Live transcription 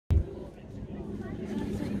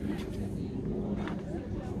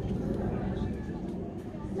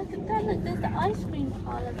look, there's the ice cream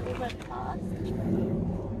parlour that we went past.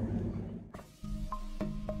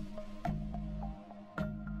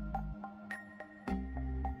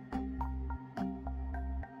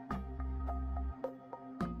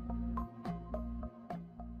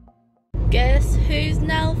 Guess who's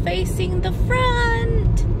now facing the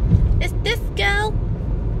front? It's this girl,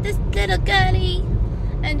 this little girlie,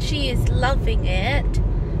 and she is loving it.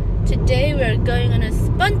 Today we're going on a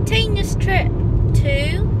spontaneous trip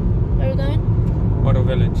to, where are we going? Model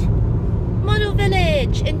Village. Model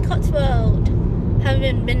Village in Cotswold.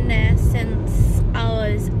 Haven't been there since I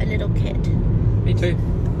was a little kid. Me too.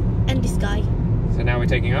 And this guy. So now we're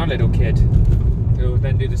taking our little kid, who will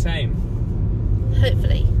then do the same.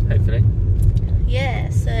 Hopefully. Hopefully. Yeah,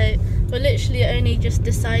 so we literally only just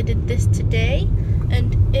decided this today,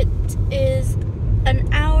 and it is an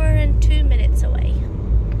hour and 2 minutes away.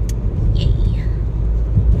 Yay.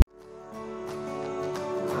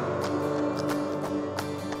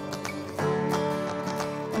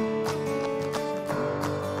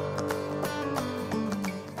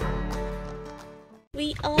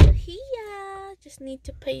 We are here. Just need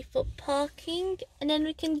to pay for parking and then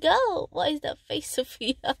we can go. What is that face,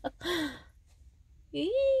 Sophia?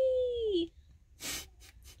 Eee. Is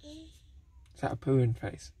that a pooing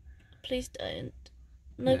face? Please don't.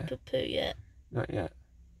 No Yeah. poo-poo yet. Not yet.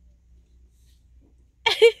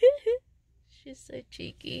 She's so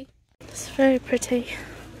cheeky. It's very pretty.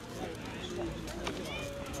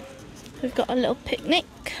 We've got a little picnic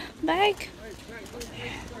bag.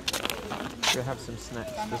 We'll have some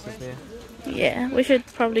snacks for Sofia. Yeah, we should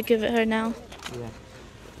probably give it her now. Yeah.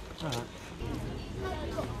 Alright.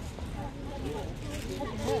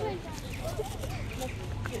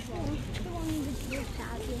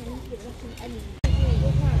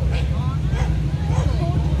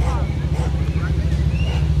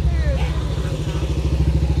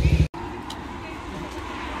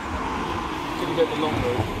 Did you get the long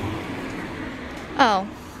route? Oh.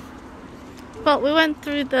 But we went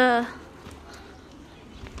through the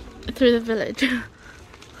village. Yeah.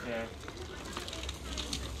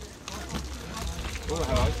 Oh,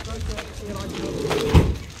 have ice cream.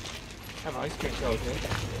 Have ice cream cold here.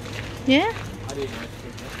 Yeah? I didn't ice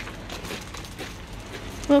cream here.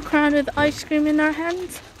 Walk around with ice cream in our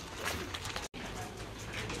hands.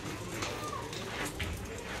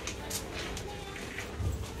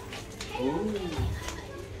 Ooh.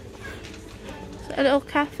 It's a little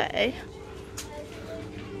cafe.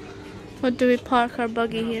 Or do we park our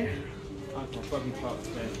buggy here? Okay, buggy park's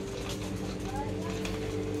there.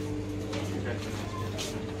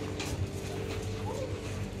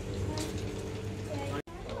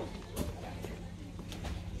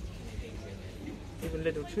 Even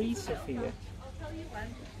little trees, Sophia.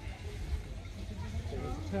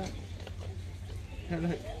 Oh,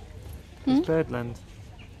 look. It's Birdland.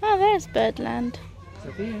 Oh, there's Birdland.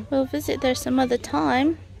 Sophia. We'll visit there some other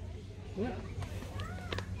time. Yeah.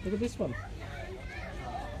 Look at this one.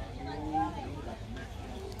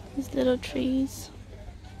 These little trees.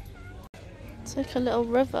 It's like a little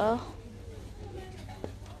river.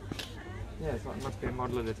 Yeah, it's like, it must be a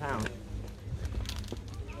model of the town.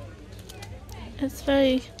 It's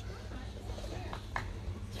very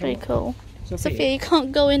cool. Sophia, you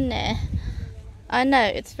can't go in there. I know,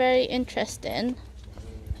 it's very interesting.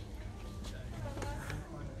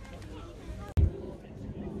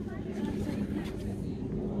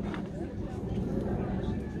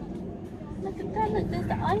 Look at that, look, there's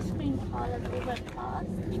the ice cream parlour that we went past.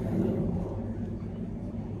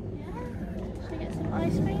 Yeah? Should we get some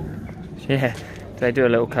ice cream? Yeah, they do a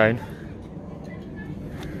little cone.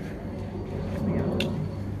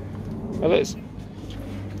 Oh, look, it's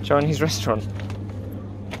Chinese restaurant.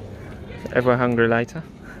 Everyone hungry later?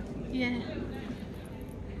 Yeah.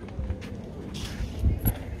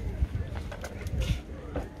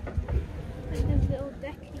 There's a little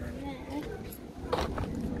decking there.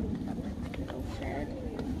 Little shed.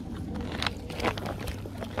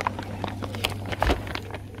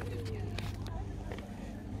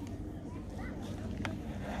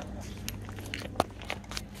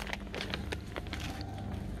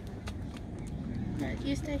 No,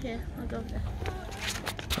 you stay here. I'll go over there.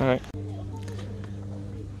 Alright.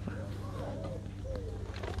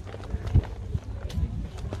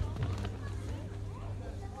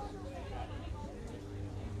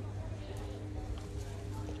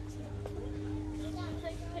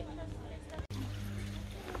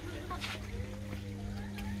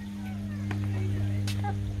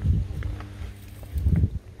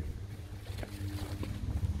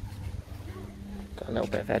 Got a little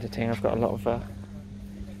bit of editing. I've got a lot of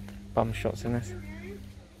bum shots in this.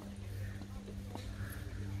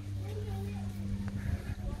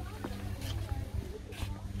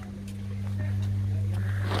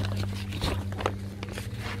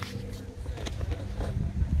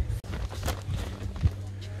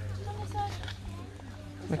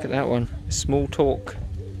 Look at that one. Small talk.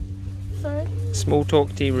 Sorry? Small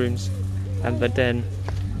talk tea rooms. And the den.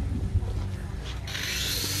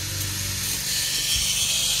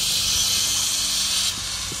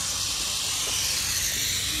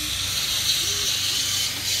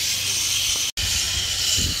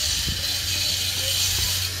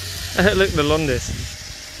 Look, the Londis.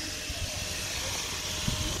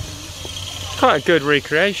 Quite a good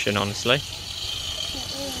recreation, honestly.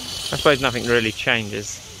 I suppose nothing really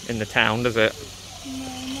changes in the town, does it? No,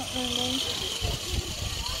 not really.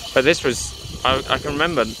 But this was, I can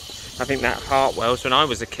remember, I think that Hartwell's when I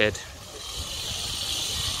was a kid.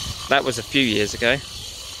 That was a few years ago.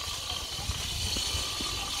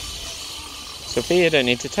 Sophia, don't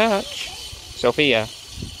need to touch. Sophia.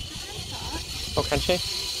 Oh, can she?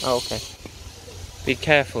 Oh, okay. Be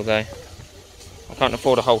careful though. I can't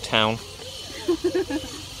afford a whole town.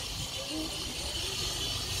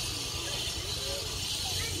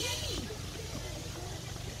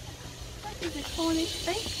 That is a Cornish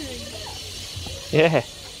bakery. Yeah.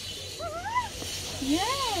 Yeah.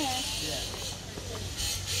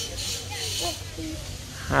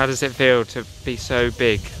 How does it feel to be so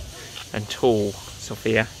big and tall,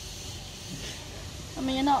 Sophia? I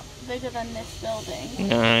mean, you're not bigger than this building.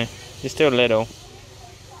 No, you're still little.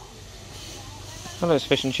 Oh, there's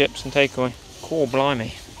fish and chips and takeaway. Cool, blimey.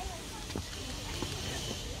 You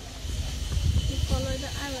follow the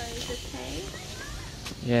arrows, okay?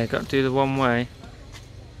 Yeah, got to do the one way.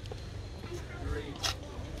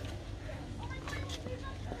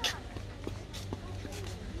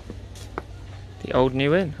 The old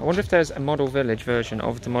new inn. I wonder if there's a model village version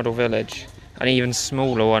of the model village. An even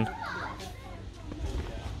smaller one.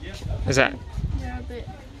 Is that? You're a bit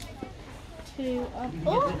too...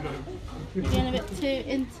 oh! You're getting a bit too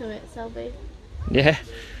into it, Selby. Yeah.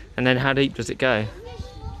 And then how deep does it go?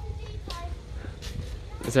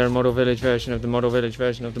 Is there a model village version of the model village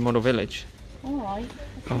version of the model village? Alright.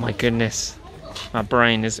 Oh my goodness. My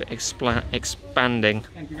brain is expanding.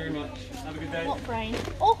 Thank you very much. Have a good day. What brain?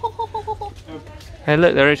 Oh, ho, ho, ho, ho, ho. Hey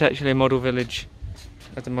look, there is actually a model village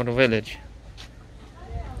at the model village.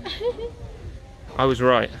 I was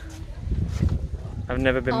right. I've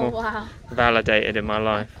never been more wow. validated in my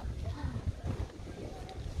life.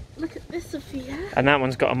 Look at this, Sophia. And that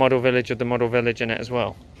one's got a model village of the model village in it as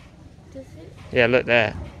well. Does it? Yeah, look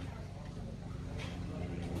there.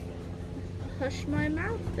 Hush my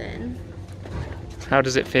mouth then. How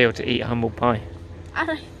does it feel to eat humble pie? I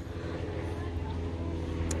don't...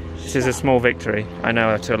 This is a small victory, I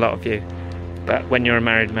know, to a lot of you. But when you're a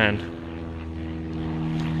married man,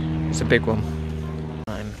 it's a big one.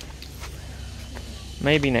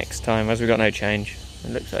 Maybe next time, as we've got no change. It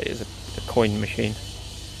looks like it's a coin machine.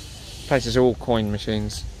 This place is all coin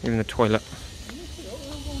machines, even the toilet.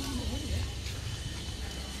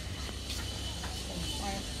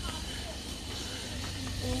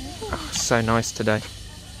 Oh, it's so nice today.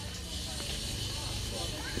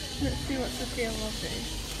 Let's see what Sophia will do.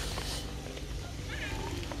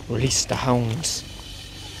 Release the hounds.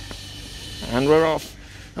 And we're off.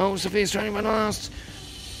 Oh, Sophia's trying my last.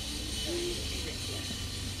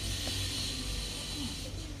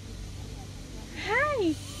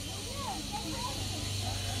 Hey!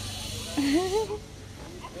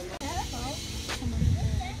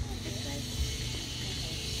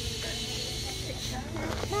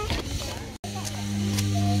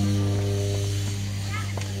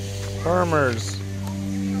 Farmers.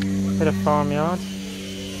 Bit of farmyard.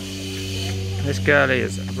 This girlie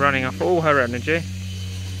is running off all her energy.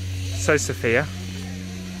 So Sophia.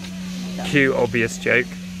 Cute, obvious joke.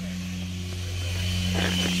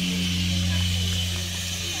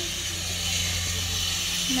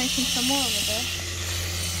 Making some more of it.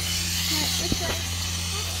 Right, this way.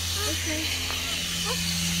 This way.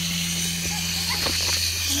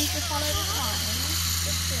 I need to follow the sign.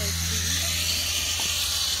 This way, please.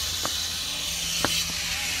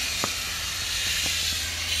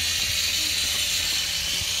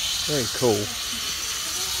 Very cool.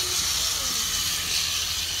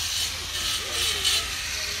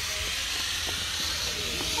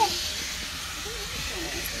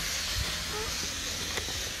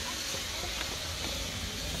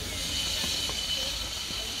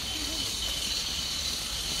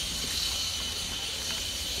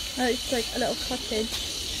 Oh, it's like a little cottage.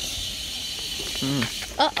 Mm.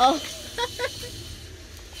 Uh-oh.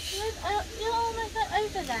 You're almost like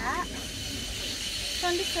over that. Come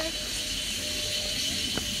on, this way.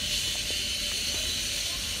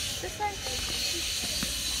 This way.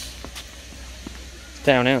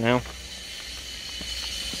 Down out now. Look,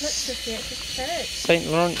 Sophia, it's a church. St.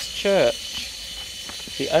 Lawrence Church.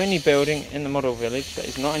 the only building in the model village that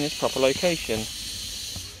is not in its proper location.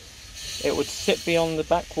 It would sit beyond the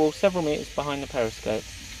back wall several metres behind the periscope.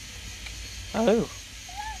 Oh.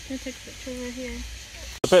 Can I take a picture over here?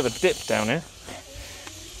 A bit of a dip down here.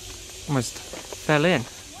 Almost fell in.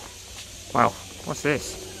 Wow, what's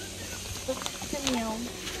this?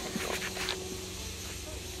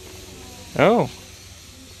 Oh.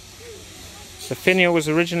 The finial was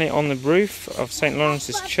originally on the roof of St.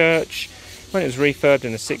 Lawrence's Church. When it was refurbed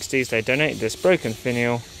in the 60s, they donated this broken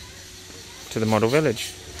finial to the model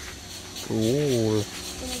village. Cool. I'm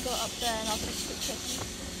gonna go up there and I'll take a picture.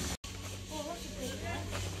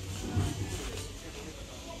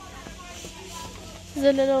 This is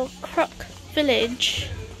a little crook village.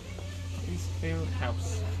 Eastfield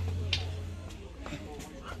House.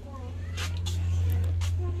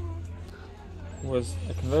 Was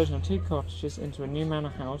a conversion of 2 cottages into a new manor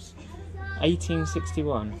house,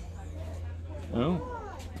 1861. Oh.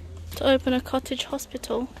 To open a cottage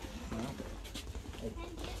hospital.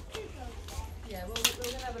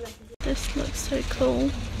 This looks so cool.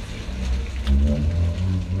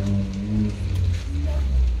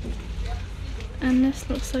 And this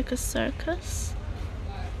looks like a circus.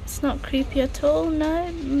 It's not creepy at all, no,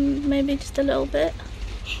 maybe just a little bit.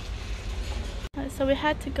 Right, so we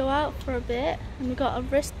had to go out for a bit and we got a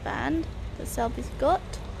wristband that Selby's got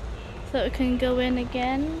so that we can go in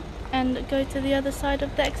again and go to the other side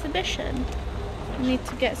of the exhibition. We need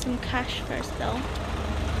to get some cash first though.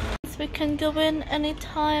 So we can go in any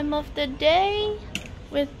time of the day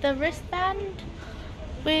with the wristband.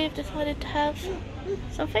 We've decided to have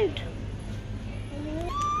some food.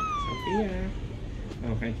 Sofia.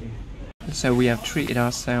 Oh, thank you. So we have treated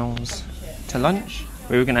ourselves to lunch.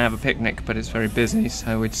 We were going to have a picnic, but it's very busy,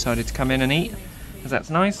 so we decided to come in and eat, because that's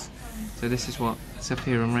nice. So this is what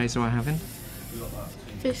Sofia and Razor are having.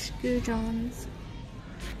 Fish goujons.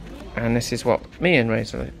 And this is what me and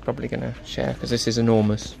Razor are probably going to share, because this is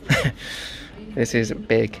enormous. This is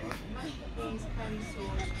big.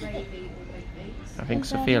 I think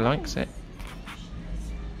Sofia likes it.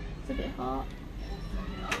 It's a bit hot.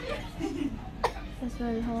 It's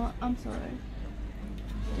very hot. I'm sorry.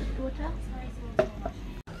 Water?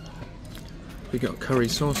 We got curry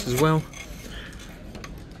sauce as well.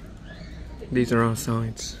 These are our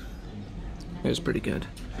sides. It was pretty good.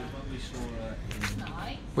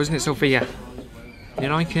 Wasn't it, Sofia? You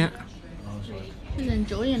like it? She's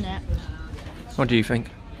enjoying it. What do you think?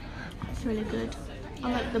 It's really good.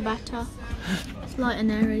 I like the batter. It's light and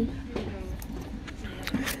airy.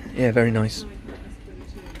 Yeah, very nice.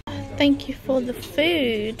 Thank you for the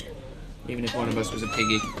food. Even if one of us was a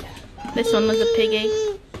piggy. This one was a piggy.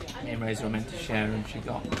 Me and Razor were meant to share and she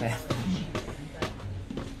got there.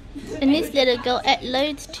 And this little girl ate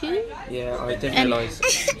loads too. Yeah, I didn't realise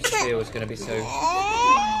Sofia was going to be so...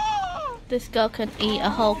 This girl can eat a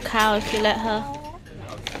whole cow if you let her.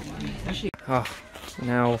 Oh,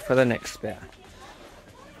 now for the next bit.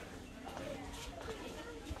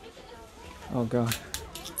 Oh god.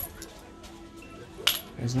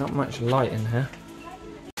 There's not much light in here.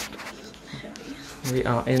 We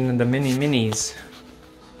are in the minis.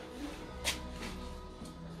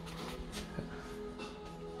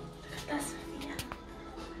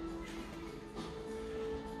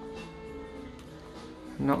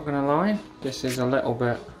 Not gonna lie, this is a little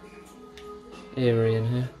bit eerie in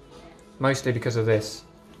here. Mostly because of this.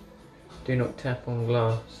 Do not tap on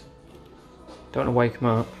glass. Don't want to wake them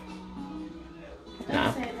up.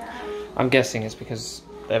 Nah. I'm guessing it's because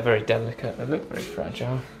they're very delicate. They look very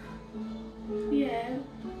fragile. Yeah.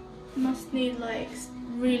 Must need like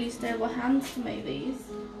really stable hands to make these.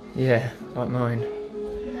 Yeah, like mine.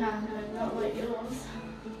 No, not like yours.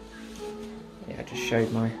 Yeah, I just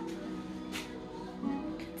showed my...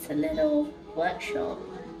 It's a little workshop.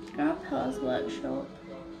 Grandpa's workshop.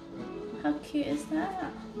 How cute is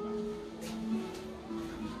that?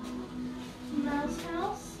 Mouse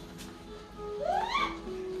house?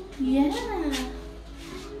 Yeah.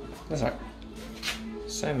 There's like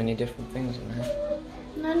so many different things in there.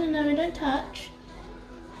 No, we don't touch.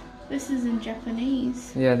 This is in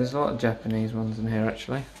Japanese. Yeah, there's a lot of Japanese ones in here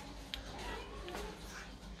actually.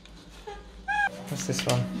 What's this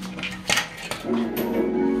one?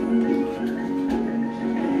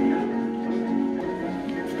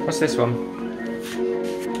 What's this one?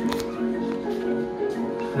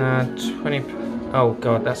 20... Oh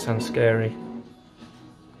god, that sounds scary.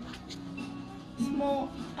 Small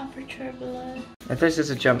aperture below. If this is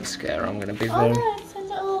a jump scare, I'm going to be Oh very... no, it's a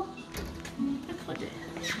little... Look at it.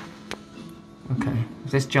 Okay,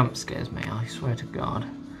 if this jump scares me, I swear to god.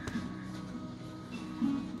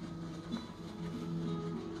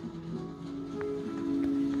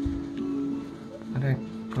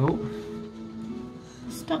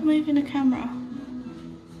 Stop moving the camera.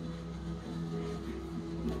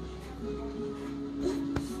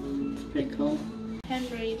 It's pretty cool.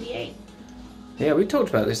 Henry VIII. Yeah, we talked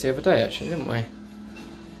about this the other day actually, didn't we?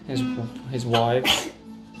 His wives.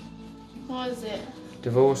 What is it?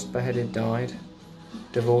 Divorced, beheaded, died.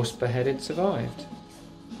 Divorced, beheaded, survived.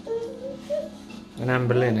 And Anne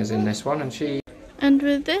Boleyn is in this one, and she... And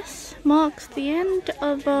with this marks the end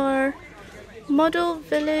of our model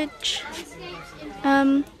village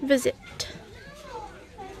visit.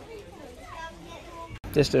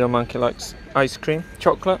 This little monkey likes ice cream,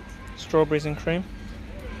 chocolate, strawberries and cream.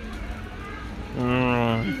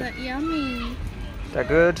 Is that yummy? They're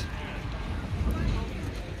good.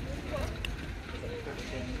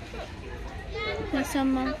 There's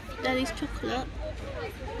some of Daddy's chocolate.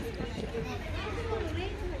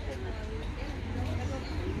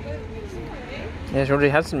 Yeah, she already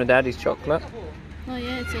had some of Daddy's chocolate. Oh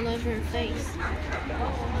yeah, it's all over her face.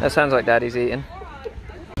 That sounds like Daddy's eating.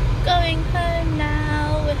 Going home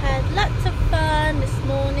now. We had lots of fun this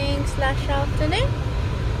morning / afternoon.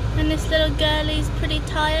 And this little girlie's pretty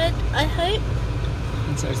tired, I hope.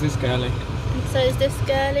 And so is this girlie. And so is this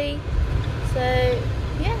girlie. So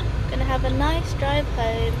yeah, gonna have a nice drive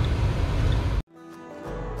home.